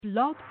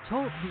Blog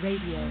Talk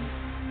Radio.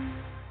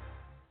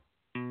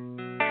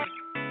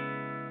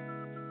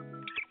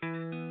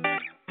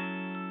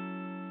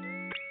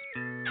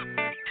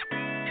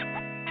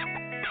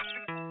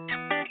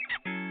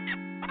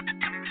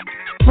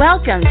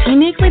 Welcome to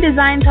Uniquely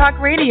Designed Talk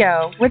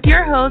Radio with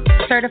your host,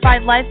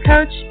 certified life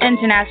coach,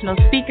 international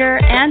speaker,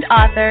 and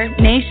author,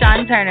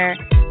 Nashawn Turner.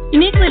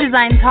 Uniquely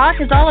Designed Talk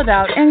is all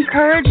about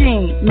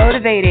encouraging,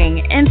 motivating,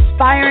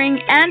 inspiring,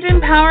 and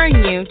empowering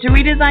you to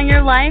redesign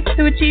your life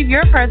to achieve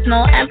your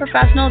personal and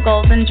professional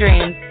goals and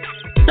dreams.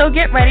 So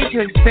get ready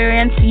to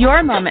experience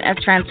your moment of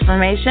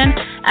transformation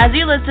as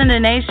you listen to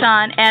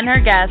Nashawn and her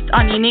guest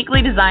on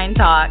Uniquely Designed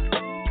Talk.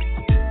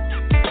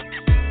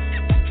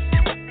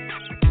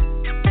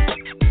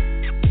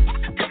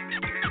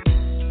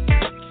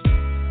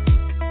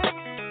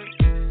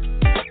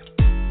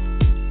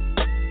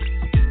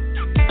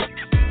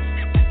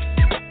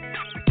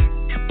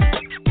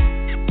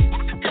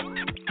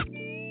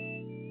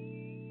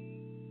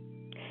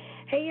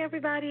 Hey,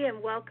 everybody,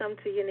 and welcome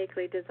to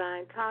Uniquely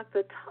Designed Talk,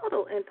 the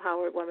Total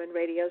Empowered Woman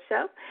radio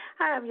show.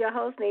 Hi, I'm your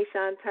host,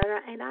 Nashawn Turner,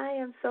 and I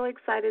am so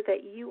excited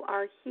that you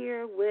are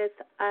here with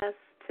us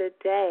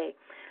today.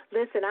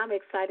 Listen, I'm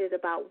excited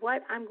about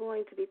what I'm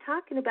going to be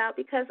talking about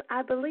because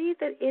I believe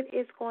that it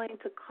is going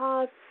to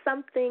cause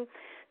something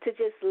to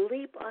just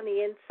leap on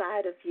the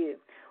inside of you.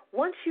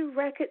 Once you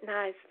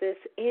recognize this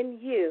in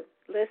you,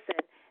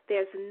 listen,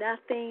 there's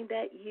nothing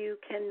that you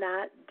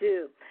cannot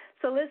do.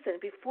 So listen,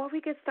 before we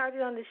get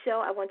started on the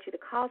show, I want you to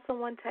call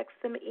someone, text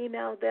them,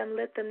 email them,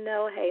 let them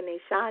know, hey,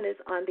 Nashawn is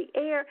on the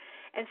air,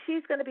 and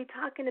she's going to be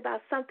talking about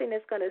something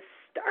that's going to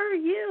stir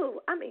you,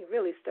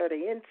 really stir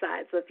the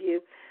insides of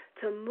you,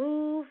 to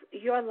move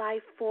your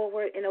life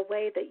forward in a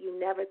way that you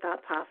never thought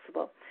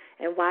possible.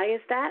 And why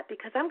is that?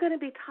 Because I'm going to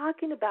be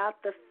talking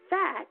about the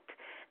fact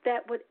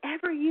that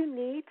whatever you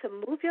need to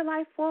move your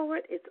life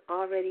forward, it's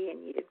already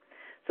in you.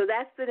 So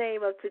that's the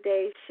name of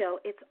today's show.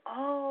 It's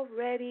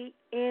already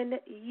in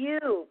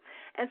you.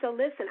 And so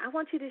listen, I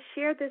want you to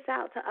share this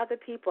out to other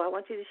people. I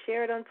want you to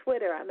share it on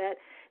Twitter. I'm at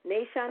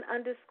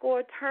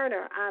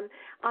Nashawn_Turner. I'm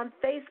on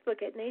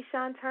Facebook at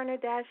Nashawn Turner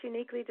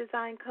Uniquely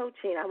Designed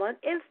Coaching. I'm on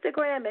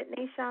Instagram at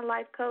Nashawn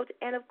Life Coach.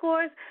 And of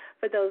course,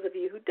 for those of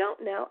you who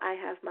don't know, I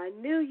have my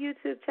new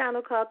YouTube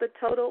channel called The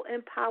Total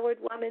Empowered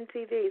Woman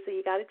TV. So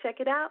you got to check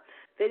it out.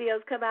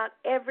 Videos come out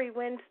every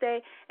Wednesday,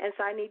 and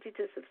so I need you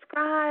to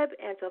subscribe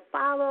and to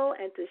follow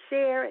and to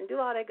share and do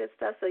all that good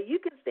stuff so you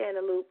can stay in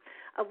the loop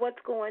of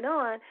what's going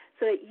on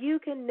so that you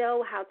can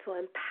know how to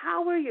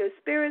empower your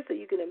spirit, so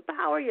you can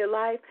empower your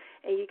life,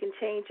 and you can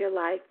change your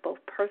life both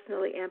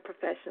personally and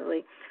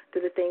professionally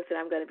through the things that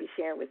I'm going to be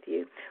sharing with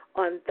you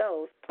on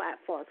those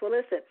platforms. Well,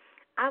 listen,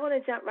 I want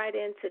to jump right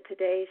into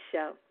today's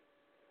show,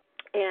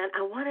 and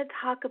I want to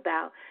talk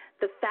about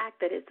the fact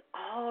that it's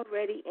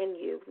already in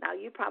you. Now,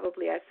 you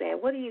probably are saying,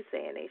 what are you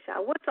saying,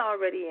 Nashawn? What's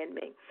already in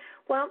me?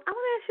 Well, I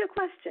want to ask you a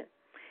question.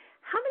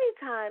 How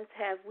many times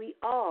have we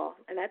all,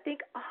 and I think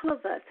all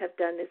of us have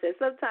done this at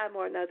some time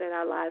or another in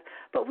our lives,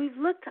 but we've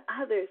looked to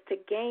others to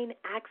gain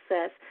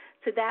access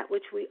to that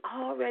which we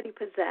already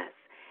possess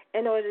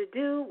in order to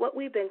do what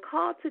we've been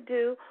called to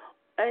do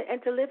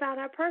and to live out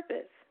our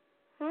purpose?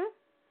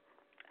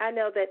 I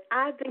know that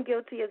I've been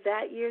guilty of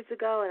that years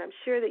ago, and I'm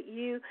sure that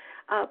you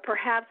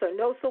perhaps or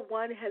know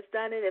someone has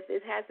done it if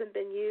it hasn't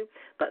been you.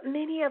 But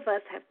many of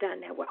us have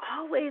done that. We're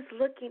always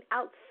looking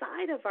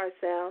outside of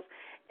ourselves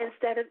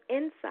instead of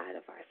inside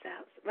of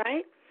ourselves,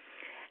 right?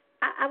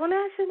 I want to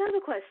ask you another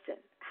question.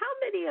 How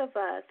many of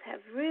us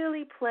have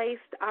really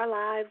placed our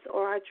lives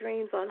or our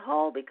dreams on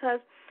hold because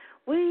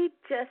we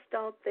just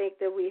don't think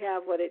that we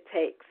have what it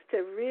takes to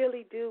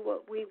really do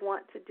what we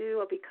want to do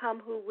or become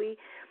who we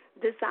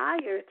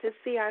desire to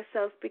see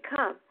ourselves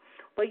become?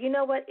 Well, you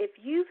know what? If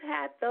you've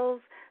had those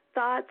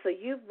thoughts or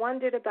you've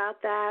wondered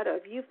about that or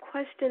if you've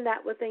questioned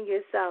that within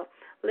yourself,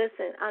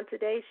 listen, on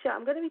today's show,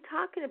 I'm going to be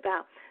talking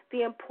about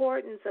the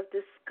importance of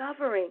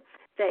discovering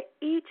that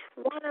each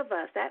one of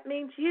us, that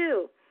means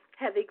you,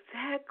 have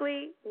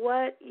exactly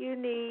what you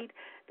need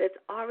that's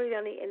already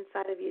on the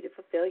inside of you to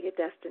fulfill your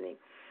destiny.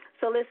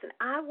 So listen,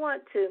 I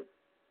want to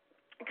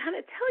kind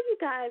of tell you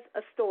guys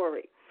a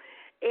story.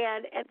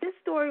 And this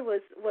story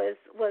was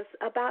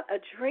about a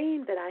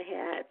dream that I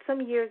had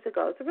some years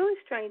ago. It's a really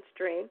strange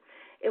dream.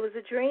 It was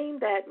a dream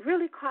that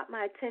really caught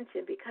my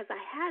attention because I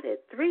had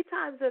it 3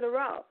 times in a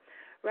row,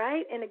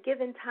 right, in a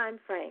given time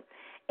frame.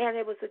 And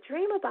it was a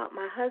dream about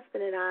my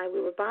husband and I.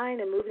 We were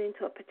buying and moving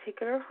into a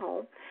particular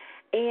home.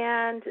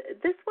 And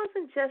this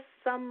wasn't just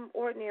some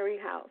ordinary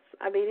house.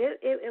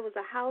 It was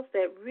a house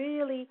that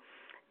really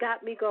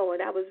got me going.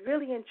 I was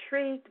really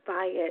intrigued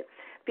by it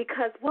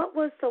because what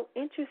was so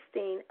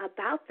interesting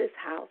about this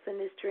house and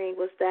this dream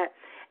was that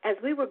as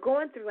we were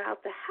going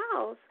throughout the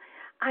house,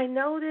 I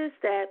noticed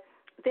that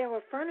there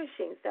were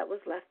furnishings that was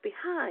left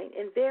behind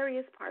in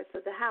various parts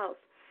of the house.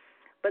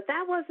 But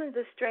that wasn't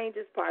the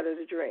strangest part of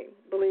the dream,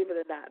 believe it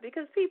or not,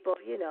 because people,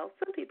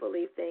 some people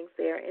leave things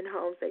there in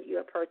homes that you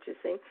are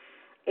purchasing,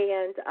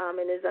 and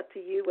it's up to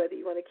you whether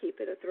you want to keep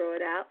it or throw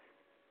it out.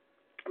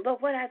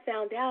 But what I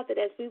found out that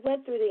as we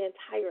went through the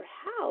entire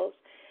house,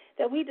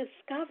 that we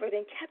discovered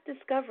and kept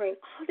discovering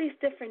all these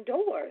different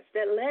doors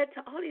that led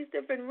to all these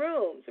different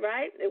rooms,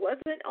 right? It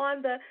wasn't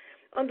on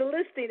the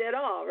listing at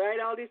all, right?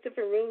 All these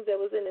different rooms that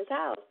was in his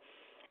house,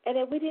 and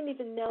that we didn't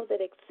even know that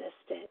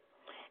existed.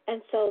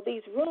 And so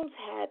these rooms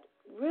had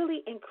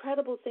really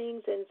incredible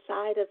things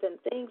inside of them,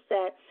 things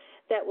that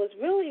was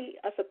really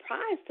a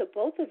surprise to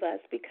both of us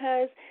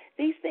because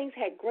these things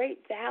had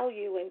great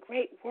value and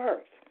great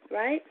worth,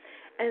 right?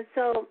 And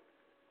so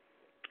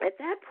at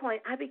that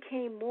point, I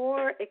became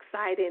more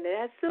excited, and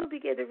I soon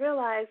began to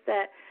realize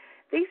that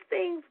these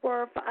things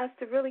were for us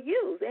to really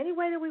use. Any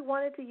way that we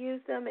wanted to use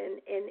them, in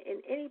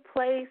any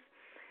place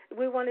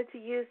we wanted to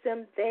use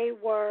them, they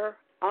were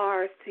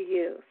ours to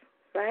use,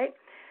 right?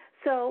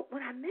 So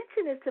when I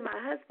mentioned this to my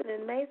husband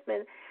in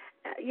amazement,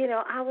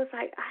 I was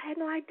like, I had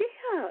no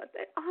idea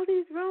that all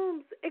these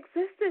rooms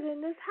existed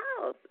in this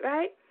house,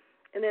 right?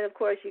 And then, of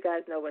course, you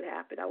guys know what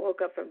happened. I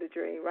woke up from the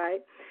dream,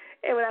 right?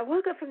 And when I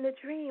woke up from the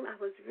dream, I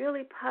was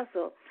really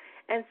puzzled.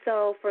 And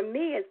so for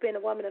me, as being a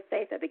woman of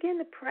faith, I began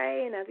to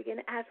pray and I began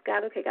to ask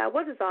God, okay, God,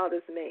 what does all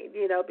this mean?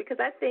 Because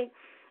I think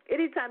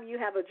anytime you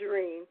have a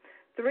dream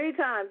 3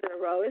 times in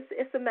a row,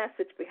 it's a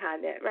message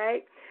behind that,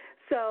 right?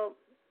 So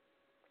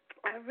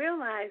I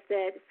realized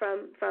that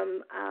from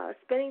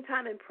spending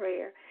time in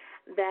prayer,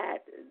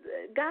 that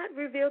God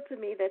revealed to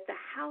me that the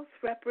house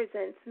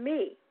represents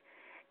me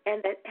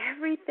and that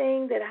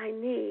everything that I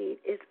need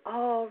is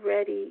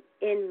already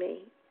in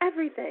me.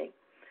 Everything,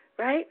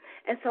 right?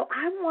 And so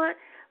I want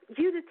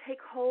you to take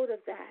hold of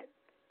that.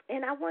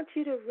 And I want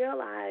you to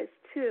realize,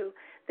 too,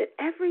 that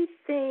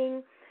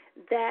everything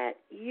that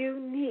you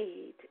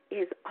need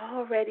is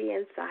already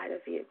inside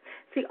of you.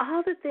 See,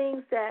 all the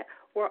things that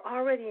were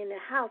already in the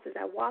house, as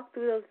I walked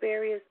through those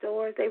various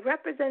doors, they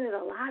represented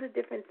a lot of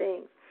different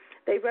things.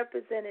 They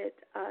represented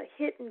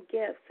hidden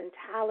gifts and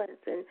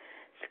talents and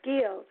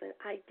skills and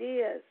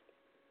ideas,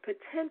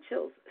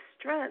 potentials,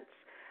 strengths,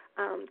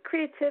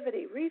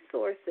 creativity,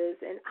 resources,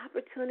 and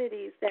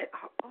opportunities that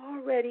are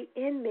already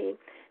in me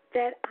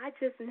that I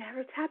just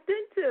never tapped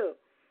into.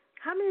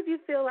 How many of you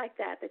feel like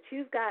that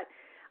you've got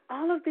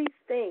all of these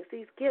things,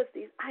 these gifts,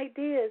 these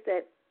ideas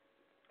that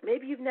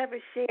maybe you've never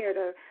shared,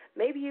 or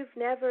maybe you've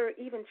never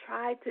even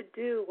tried to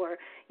do, or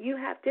you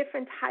have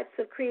different types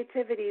of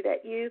creativity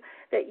that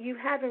you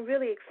haven't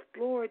really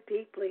explored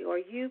deeply, or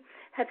you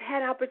have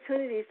had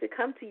opportunities to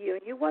come to you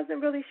and you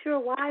wasn't really sure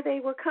why they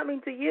were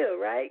coming to you,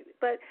 right?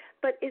 But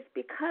it's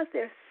because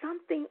there's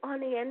something on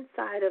the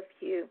inside of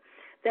you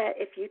that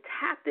if you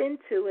tap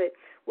into it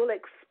will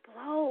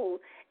explode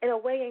in a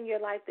way in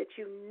your life that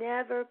you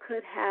never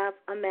could have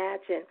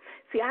imagined.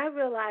 See, I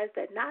realized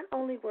that not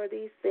only were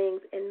these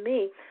things in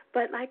me,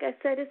 but like I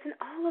said, it's in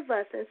all of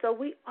us. And so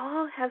we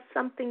all have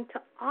something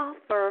to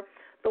offer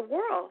the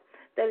world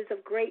that is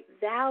of great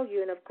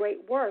value and of great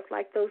worth,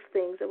 like those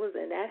things that was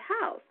in that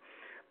house.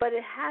 But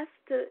it has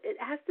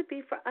to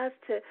be for us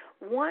to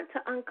want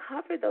to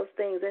uncover those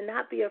things and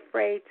not be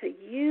afraid to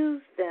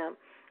use them,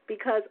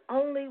 because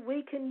only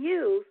we can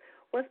use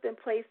what's been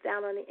placed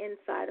down on the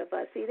inside of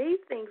us. See, these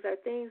things are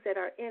things that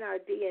are in our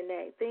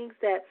DNA, things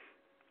that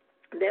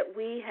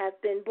we have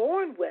been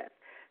born with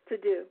to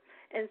do.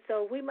 And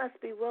so we must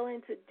be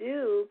willing to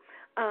do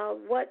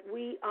what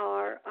we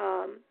are,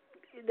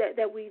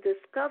 that we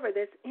discover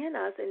that's in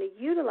us, and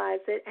to utilize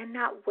it and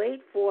not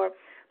wait for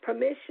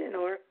permission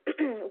or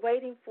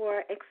waiting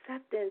for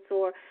acceptance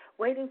or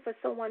waiting for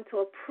someone to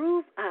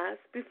approve us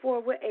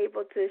before we're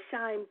able to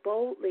shine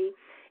boldly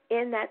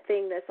in that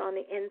thing that's on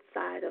the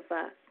inside of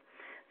us.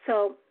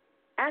 So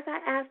as I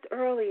asked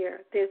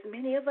earlier, there's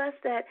many of us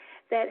that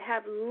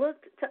have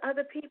looked to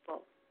other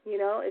people.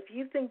 If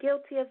you've been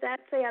guilty of that,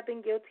 say I've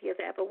been guilty of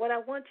that. But what I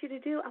want you to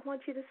do, I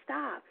want you to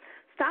stop.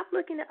 Stop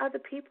looking to other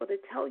people to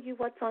tell you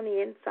what's on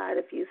the inside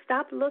of you.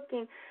 Stop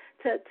looking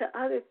to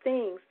other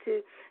things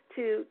to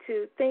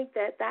think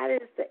that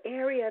is the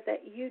area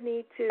that you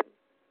need to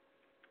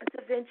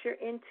venture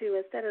into,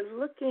 instead of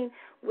looking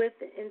with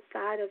the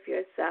inside of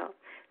yourself.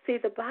 See,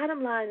 the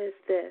bottom line is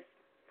this.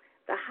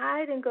 The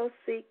hide and go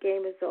seek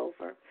game is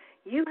over.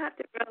 You have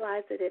to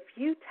realize that if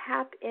you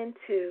tap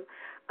into,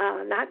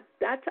 not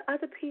to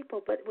other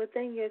people, but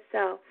within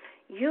yourself,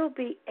 you'll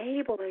be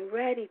able and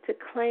ready to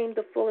claim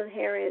the full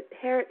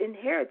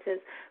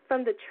inheritance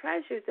from the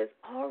treasures that's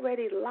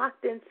already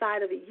locked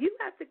inside of you. You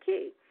have the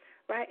key,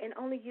 right? And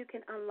only you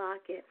can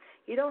unlock it.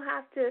 You don't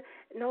have to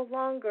no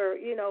longer,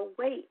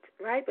 wait,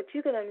 right? But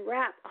you can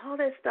unwrap all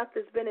that stuff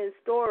that's been in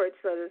storage,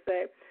 so to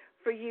say,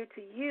 for you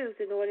to use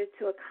in order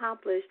to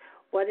accomplish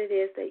what it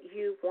is that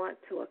you want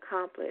to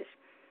accomplish.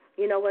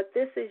 You know what?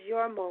 This is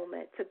your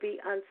moment to be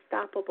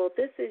unstoppable.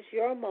 This is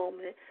your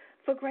moment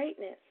for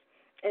greatness.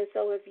 And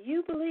so if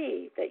you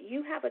believe that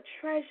you have a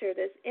treasure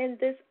that's in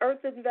this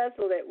earthen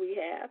vessel that we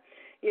have,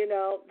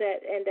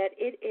 that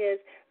it is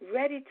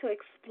ready to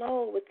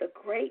explode with the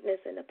greatness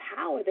and the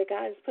power that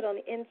God has put on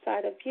the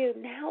inside of you,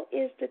 now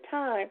is the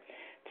time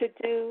to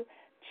do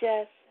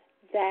just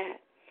that.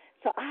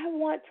 So I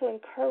want to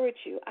encourage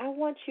you. I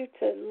want you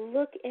to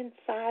look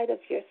inside of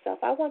yourself.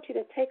 I want you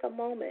to take a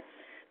moment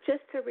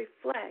just to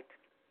reflect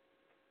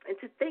and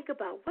to think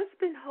about what's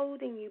been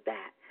holding you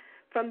back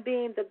from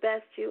being the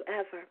best you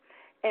ever,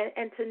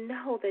 and to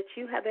know that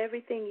you have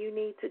everything you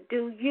need to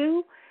do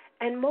you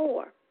and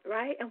more,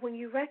 right? And when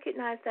you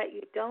recognize that,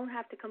 you don't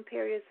have to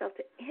compare yourself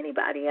to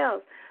anybody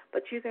else,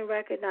 but you can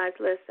recognize,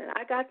 listen,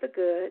 I got the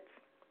goods,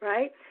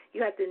 right?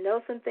 You have to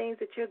know some things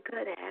that you're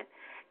good at,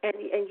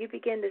 and you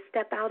begin to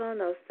step out on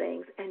those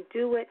things and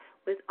do it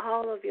with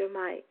all of your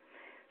might.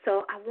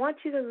 So I want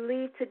you to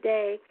leave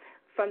today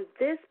from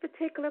this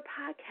particular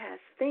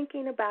podcast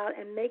thinking about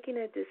and making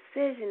a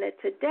decision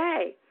that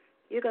today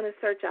you're going to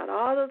search out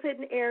all those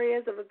hidden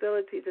areas of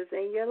abilities that's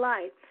in your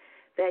life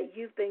that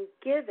you've been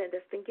given,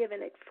 that's been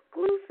given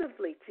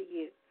exclusively to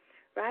you,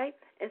 right?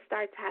 And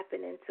start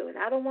tapping into it.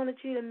 I don't want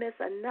you to miss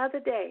another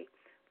day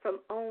from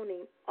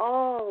owning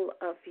all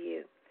of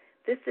you.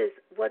 This is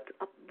what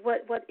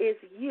is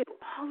you.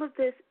 All of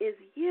this is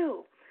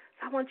you.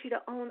 So I want you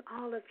to own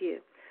all of you.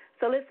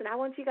 So listen, I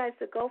want you guys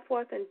to go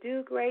forth and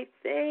do great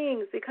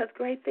things because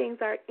great things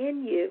are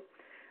in you,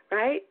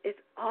 right? It's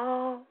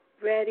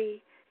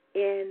already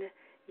in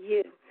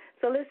you.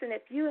 So listen,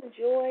 if you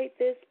enjoyed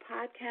this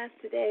podcast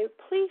today,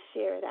 please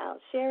share it out.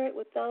 Share it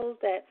with those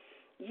that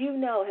you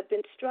know have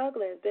been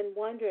struggling, been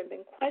wondering,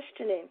 been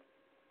questioning,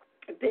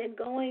 been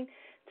going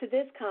to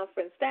this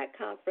conference, that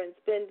conference,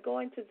 been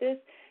going to this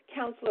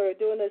counselor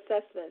doing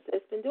assessments.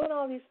 It's been doing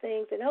all these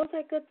things, and those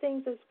are good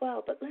things as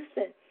well. But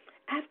listen,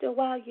 after a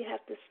while you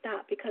have to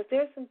stop because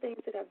there are some things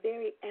that are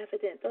very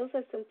evident. Those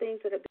are some things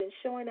that have been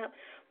showing up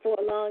for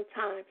a long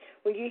time.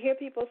 When you hear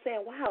people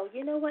saying, wow,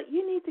 you know what,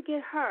 you need to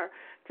get her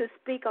to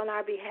speak on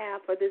our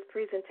behalf for this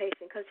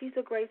presentation because she's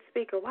a great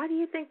speaker. Why do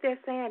you think they're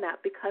saying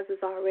that? Because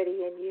it's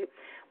already in you.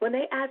 When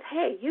they ask,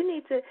 hey, you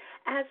need to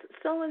ask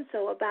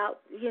so-and-so about,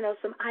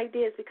 some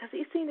ideas because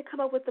you seem to come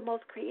up with the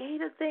most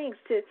creative things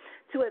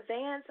to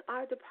advance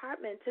our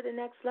department to the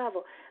next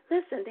level.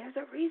 Listen, there's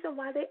a reason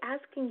why they're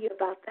asking you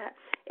about that.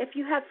 If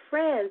you have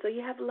friends or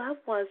you have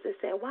loved ones that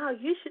say, wow,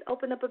 you should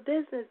open up a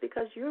business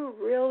because you're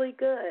really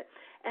good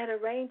at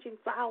arranging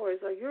flowers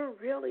or you're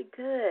really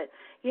good,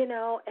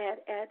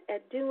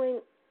 at doing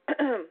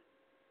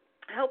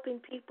helping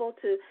people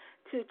to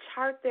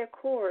chart their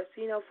course,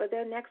 for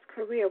their next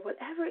career,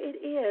 whatever it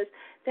is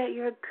that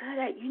you're good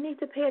at, you need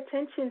to pay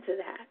attention to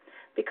that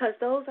because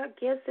those are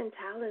gifts and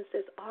talents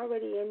that's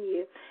already in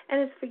you.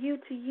 And it's for you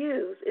to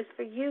use. It's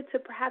for you to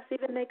perhaps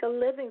even make a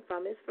living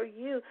from. It's for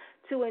you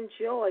to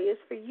enjoy. It's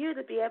for you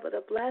to be able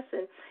to bless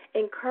and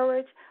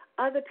encourage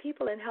other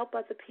people and help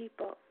other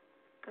people.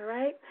 All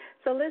right?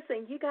 So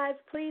listen, you guys,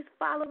 please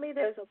follow me.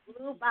 There's a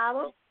blue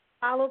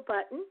follow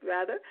button,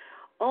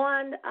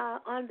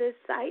 on this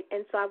site,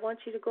 and so I want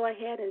you to go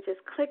ahead and just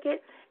click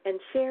it and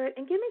share it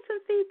and give me some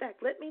feedback.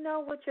 Let me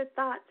know what your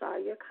thoughts are,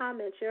 your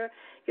comments,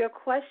 your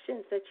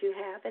questions that you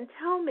have, and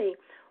tell me,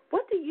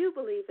 what do you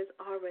believe is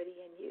already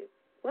in you?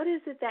 What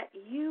is it that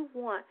you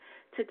want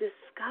to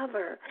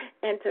discover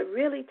and to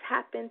really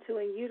tap into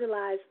and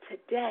utilize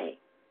today?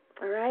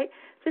 All right?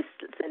 Just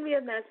send me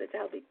a message.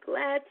 I'll be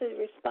glad to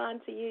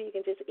respond to you. You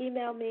can just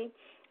email me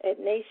at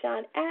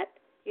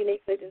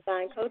Nashon@Uniquely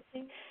Designed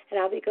Coaching, and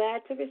I'll be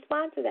glad to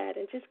respond to that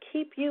and just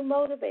keep you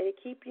motivated,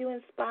 keep you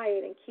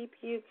inspired, and keep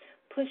you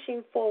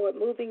pushing forward,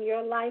 moving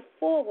your life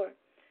forward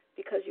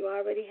because you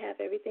already have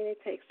everything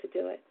it takes to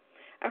do it.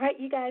 All right,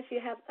 you guys, you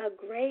have a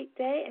great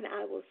day, and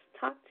I will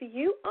talk to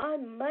you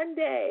on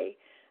Monday.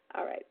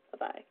 All right,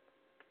 bye-bye.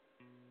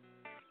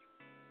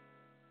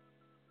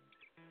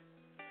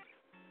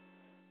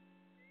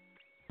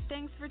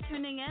 Thanks for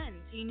tuning in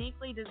to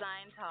Uniquely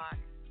Designed Talk.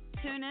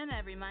 Tune in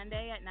every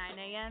Monday at 9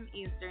 a.m.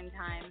 Eastern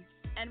Time.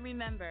 And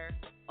remember,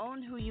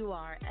 own who you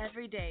are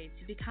every day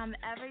to become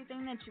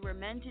everything that you were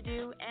meant to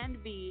do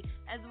and be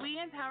as we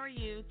empower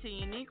you to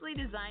uniquely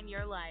design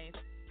your life.